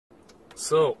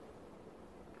So,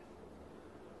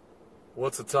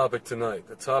 what's the topic tonight?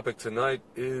 The topic tonight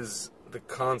is the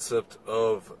concept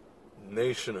of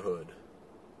nationhood.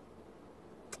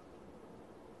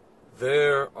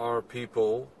 There are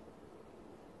people,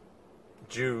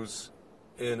 Jews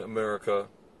in America,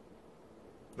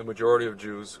 the majority of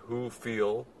Jews, who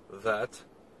feel that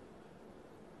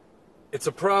it's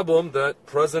a problem that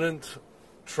President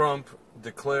Trump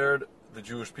declared the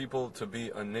Jewish people to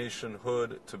be a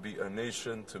nationhood, to be a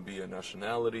nation, to be a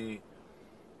nationality.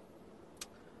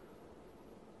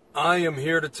 I am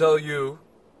here to tell you,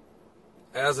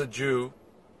 as a Jew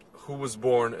who was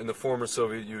born in the former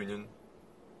Soviet Union,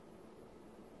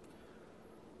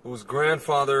 whose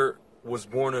grandfather was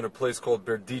born in a place called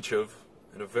Berdichev,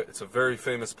 and it's a very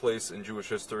famous place in Jewish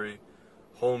history,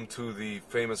 home to the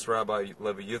famous Rabbi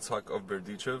Levi Yitzhak of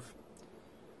Berdichev.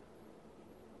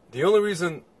 The only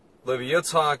reason Levi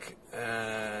Yitzhak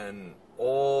and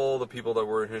all the people that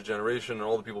were in his generation and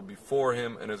all the people before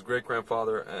him and his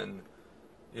great-grandfather and,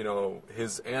 you know,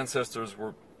 his ancestors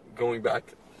were going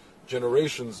back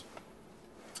generations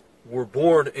were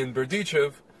born in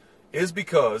Berdichev is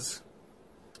because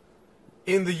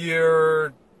in the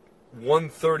year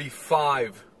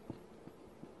 135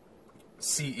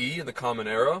 CE, in the Common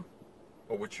Era,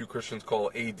 or what you Christians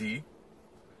call AD,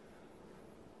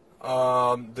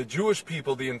 the Jewish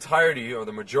people, the entirety or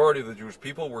the majority of the Jewish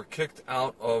people, were kicked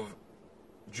out of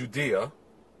Judea.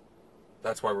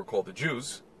 That's why we're called the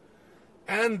Jews.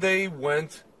 And they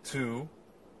went to,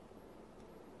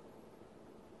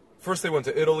 first they went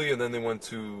to Italy, and then they went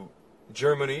to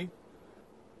Germany.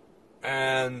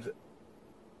 And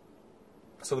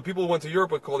so the people who went to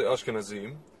Europe were called the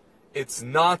Ashkenazim. It's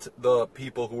not the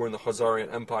people who were in the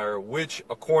Khazarian Empire, which,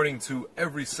 according to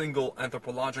every single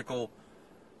anthropological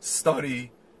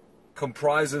study,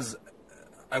 comprises,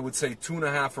 I would say,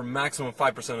 2.5% or maximum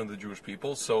 5% of the Jewish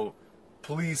people. So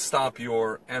please stop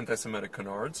your anti-Semitic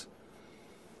canards.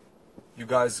 You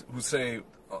guys who say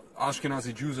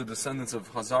Ashkenazi Jews are descendants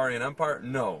of Khazarian Empire,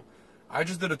 no. I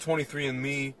just did a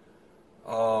 23andMe,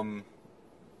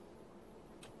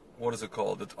 what is it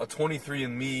called? A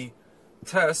 23andMe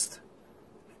test,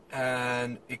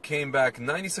 and it came back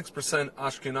 96%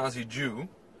 Ashkenazi Jew,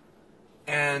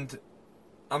 and,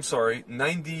 I'm sorry,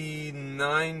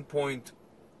 99.6%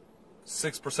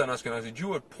 Ashkenazi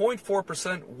Jew, at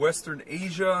 0.4% Western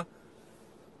Asia,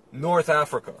 North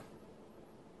Africa.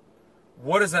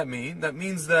 What does that mean? That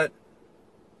means that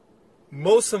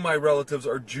most of my relatives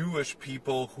are Jewish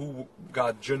people who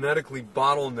got genetically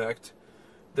bottlenecked.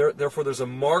 Therefore, there's a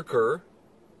marker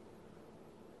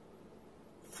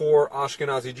for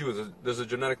Ashkenazi Jews. There's a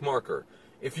genetic marker.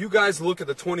 If you guys look at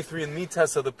the 23andMe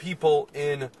test of the people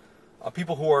in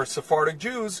people who are Sephardic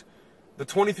Jews, the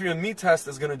 23andMe test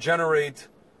is going to generate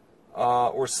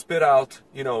or spit out,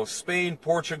 you know, Spain,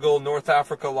 Portugal, North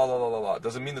Africa, la la la la la.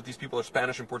 Does it mean that these people are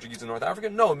Spanish and Portuguese in North Africa?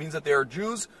 No, it means that they are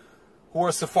Jews who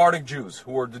are Sephardic Jews,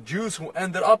 who are the Jews who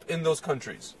ended up in those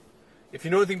countries. If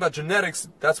you know anything about genetics,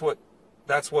 that's what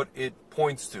it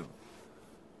points to.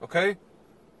 Okay?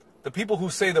 The people who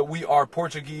say that we are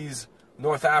Portuguese,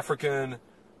 North African,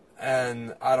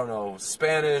 and, I don't know,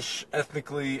 Spanish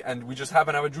ethnically, and we just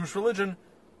happen to have a Jewish religion,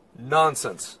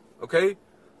 nonsense. Okay?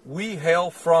 We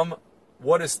hail from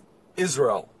what is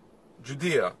Israel,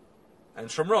 Judea, and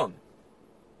Shomron.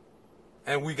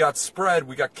 And we got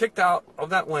kicked out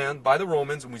of that land by the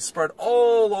Romans, and we spread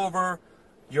all over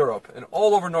Europe, and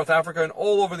all over North Africa, and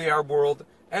all over the Arab world,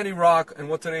 and Iraq, and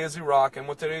what today is Iraq, and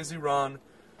what today is Iran,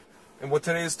 and what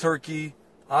today is Turkey,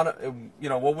 you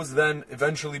know, what was then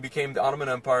eventually became the Ottoman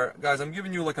Empire. Guys, I'm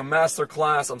giving you like a master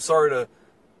class. I'm sorry to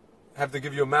have to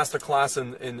give you a master class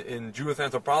in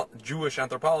Jewish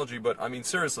anthropology, but I mean,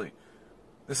 seriously,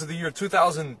 this is the year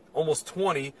 2000, almost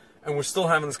 20, and we're still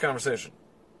having this conversation.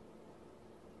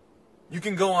 You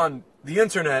can go on the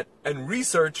internet and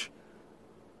research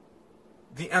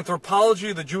the anthropology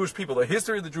of the Jewish people, the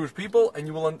history of the Jewish people, and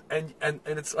you will, and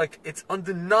it's like, it's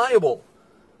undeniable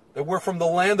that we're from the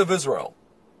land of Israel.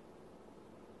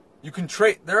 You can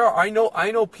trace, I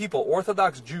know people,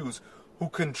 Orthodox Jews, who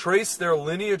can trace their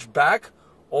lineage back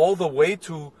all the way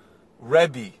to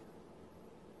Rebbe.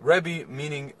 Rebbe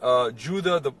meaning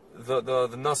Judah the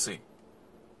Nasi.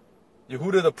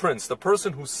 Yehuda the prince. The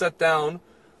person who set down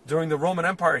during the Roman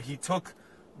Empire, he took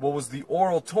what was the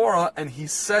oral Torah and he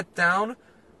set down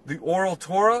the oral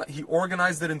Torah, he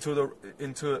organized it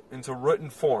into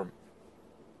written form,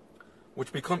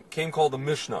 which became called the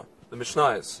Mishnah, the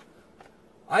Mishnayos.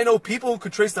 I know people who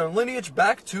could trace their lineage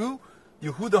back to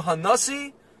Yehuda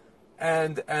Hanasi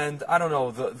and I don't know,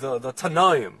 the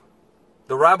Tanaim,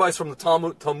 the rabbis from the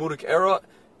Talmudic era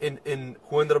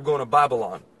who ended up going to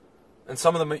Babylon. And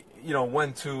some of them,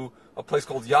 went to a place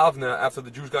called Yavne after the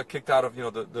Jews got kicked out of,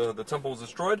 the temple was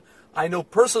destroyed. I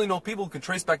personally know people who can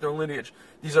trace back their lineage.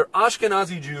 These are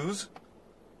Ashkenazi Jews,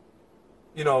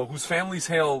 whose families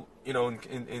hail,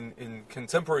 in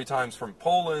contemporary times from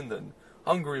Poland and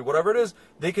Hungary, whatever it is.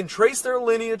 They can trace their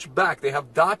lineage back. They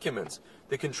have documents.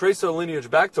 They can trace their lineage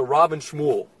back to Rav and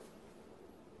Shmuel,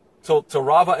 to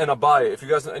Rava and Abaye. If you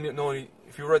guys know,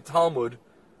 if you read Talmud,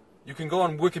 you can go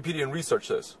on Wikipedia and research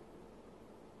this.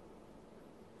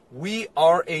 We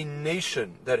are a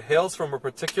nation that hails from a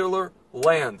particular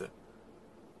land.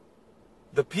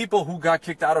 The people who got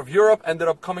kicked out of Europe ended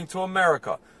up coming to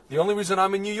America. The only reason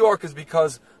I'm in New York is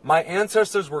because my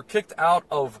ancestors were kicked out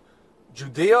of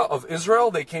Judea, of Israel.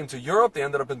 They came to Europe. They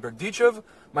ended up in Berdichev.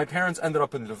 My parents ended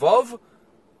up in Lvov.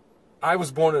 I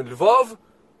was born in Lvov.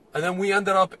 And then we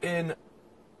ended up in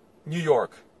New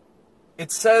York.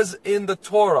 It says in the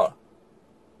Torah,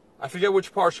 I forget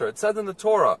which parsha, it says in the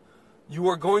Torah, you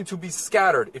are going to be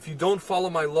scattered. If you don't follow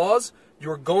my laws,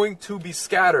 you're going to be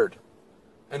scattered.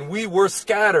 And we were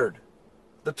scattered.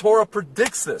 The Torah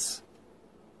predicts this.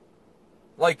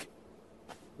 Like,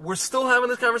 we're still having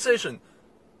this conversation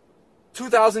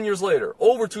 2,000 years later,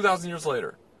 over 2,000 years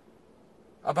later,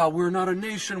 about we're not a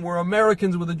nation, we're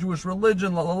Americans with a Jewish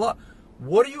religion, la la la.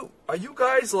 Are you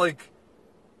guys like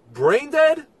brain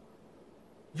dead?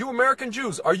 You American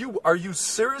Jews, are you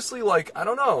seriously like, I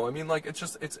don't know. I mean, like,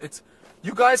 it's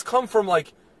you guys come from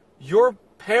like, your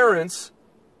parents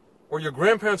or your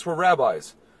grandparents were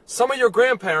rabbis. Some of your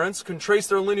grandparents can trace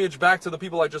their lineage back to the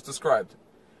people I just described.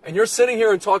 And you're sitting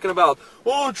here and talking about,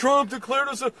 oh, Trump declared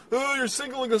us, you're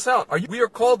singling us out. We are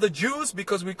called the Jews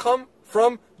because we come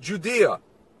from Judea.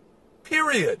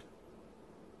 Period.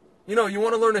 You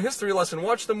want to learn a history lesson,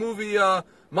 watch the movie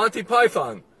Monty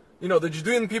Python. The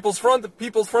Judean People's Front, the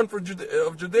People's Front of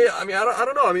Judea. I mean, I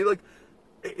don't know. I mean, like,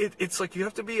 it's like you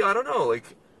have to be, I don't know,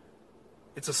 like,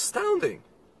 it's astounding.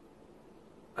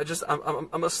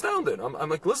 I'm astounded. I'm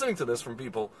like listening to this from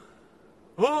people.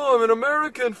 Oh, I'm an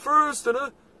American first.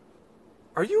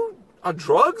 Are you on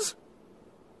drugs?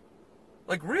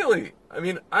 Like, really? I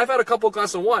mean, I've had a couple of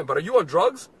glasses of wine, but are you on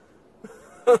drugs?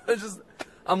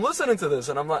 I'm listening to this,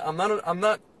 and I'm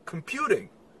not computing.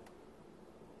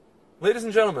 Ladies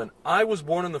and gentlemen, I was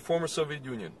born in the former Soviet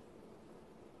Union.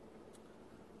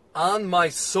 On my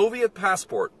Soviet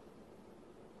passport,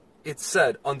 it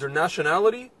said, under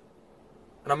nationality,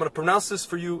 and I'm going to pronounce this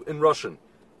for you in Russian,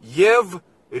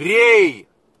 Yevrey.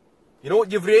 You know what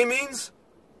Yevrey means?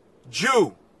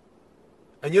 Jew.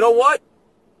 And you know what?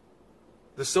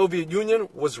 The Soviet Union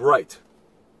was right.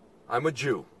 I'm a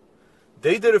Jew.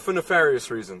 They did it for nefarious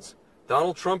reasons.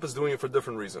 Donald Trump is doing it for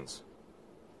different reasons.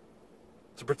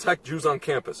 To protect Jews on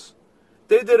campus.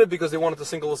 They did it because they wanted to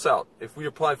single us out. If we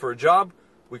applied for a job,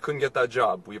 we couldn't get that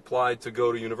job. We applied to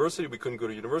go to university, we couldn't go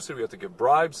to university. We had to give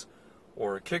bribes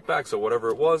or kickbacks or whatever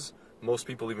it was. Most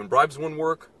people, even bribes wouldn't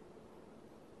work.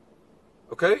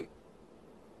 Okay?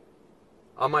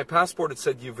 On my passport it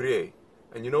said Yevrey.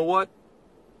 And you know what?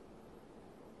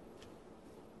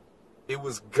 It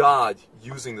was God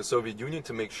using the Soviet Union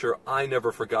to make sure I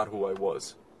never forgot who I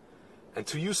was. And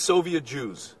to you Soviet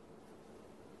Jews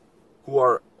who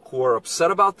are upset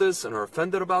about this and are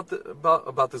offended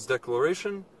about this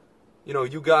declaration,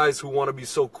 you guys who want to be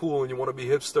so cool and you want to be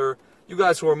hipster, you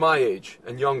guys who are my age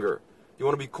and younger, you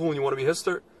want to be cool and you want to be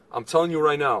hipster, I'm telling you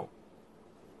right now,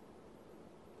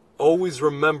 always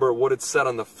remember what it said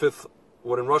on the fifth,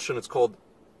 what in Russian it's called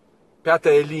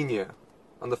Пятая линия,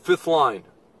 on the fifth line.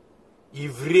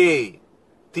 Еврей,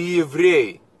 ты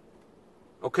еврей.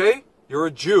 Okay? You're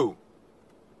a Jew.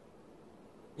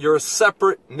 You're a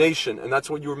separate nation, and that's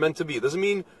what you were meant to be. It doesn't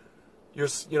mean you're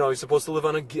supposed to live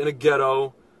in a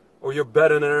ghetto, or you're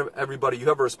better than everybody. You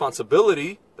have a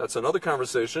responsibility. That's another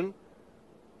conversation.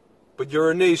 But you're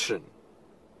a nation.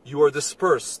 You are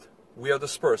dispersed. We are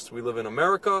dispersed. We live in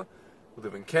America. We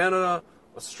live in Canada,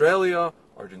 Australia,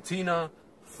 Argentina,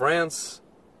 France,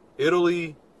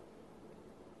 Italy,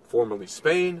 formerly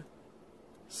Spain.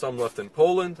 Some left in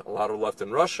Poland. A lot are left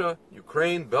in Russia,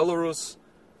 Ukraine, Belarus,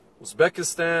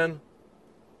 Uzbekistan,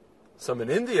 some in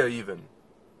India even.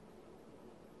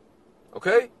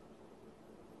 Okay?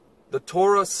 The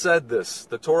Torah said this.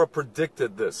 The Torah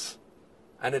predicted this.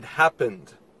 And it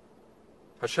happened.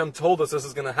 Hashem told us this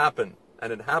is going to happen.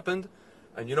 And it happened.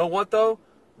 And you know what though?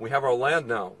 We have our land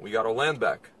now. We got our land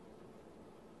back.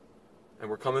 And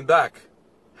we're coming back.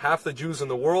 Half the Jews in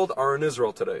the world are in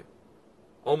Israel today.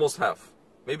 Almost half.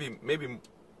 Maybe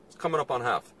it's coming up on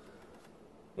half.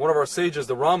 One of our sages,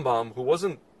 the Rambam,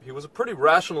 he was a pretty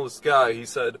rationalist guy. He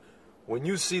said, when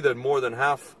you see that more than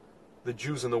half the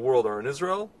Jews in the world are in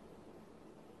Israel.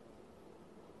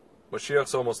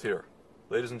 Mashiach's almost here.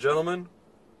 Ladies and gentlemen,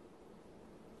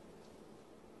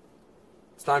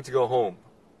 it's time to go home.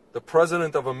 The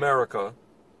President of America,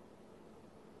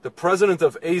 the President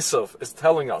of Asaph, is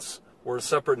telling us we're a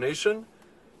separate nation.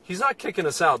 He's not kicking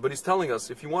us out, but he's telling us,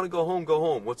 if you want to go home, go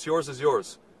home. What's yours is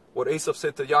yours. What Asaph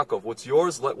said to Yaakov, what's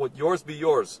yours, let what yours be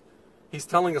yours. He's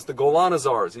telling us the Golan is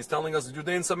ours. He's telling us the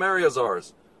Judea and Samaria is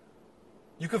ours.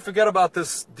 You can forget about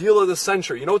this deal of the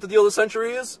century. You know what the deal of the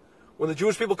century is? When the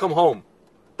Jewish people come home.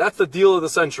 That's the deal of the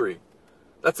century.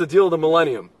 That's the deal of the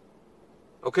millennium.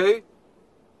 Okay?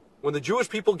 When the Jewish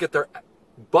people get their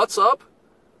butts up,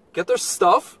 get their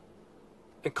stuff,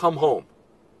 and come home.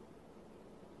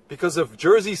 Because of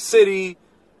Jersey City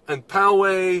and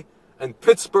Poway and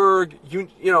Pittsburgh, you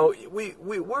know, we're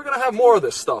going to have more of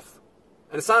this stuff.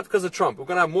 And it's not because of Trump. We're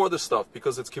going to have more of this stuff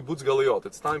because it's kibbutz galiot.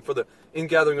 It's time for the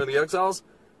ingathering of the exiles.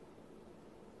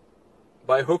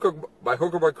 By hook or by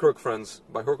crook, friends.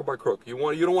 By hook or by crook. You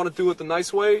don't want to do it the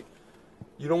nice way.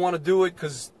 You don't want to do it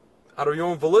because out of your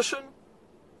own volition.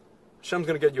 Hashem's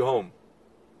going to get you home.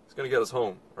 He's going to get us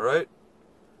home. All right?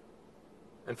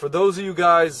 And for those of you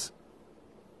guys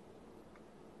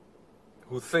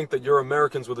who think that you're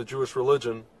Americans with a Jewish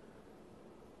religion,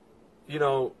 you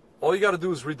know, all you got to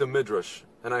do is read the Midrash.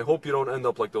 And I hope you don't end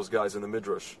up like those guys in the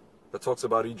Midrash that talks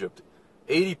about Egypt.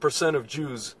 80% of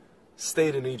Jews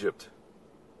stayed in Egypt.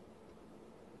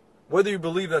 Whether you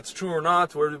believe that's true or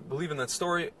not, whether you believe in that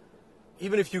story,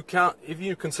 even if you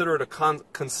consider it a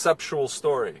conceptual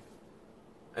story,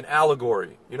 an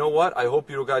allegory, you know what? I hope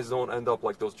you guys don't end up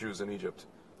like those Jews in Egypt.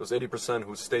 Those 80%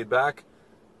 who stayed back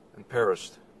and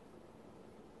perished.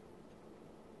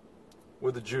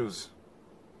 We're the Jews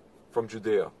from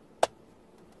Judea.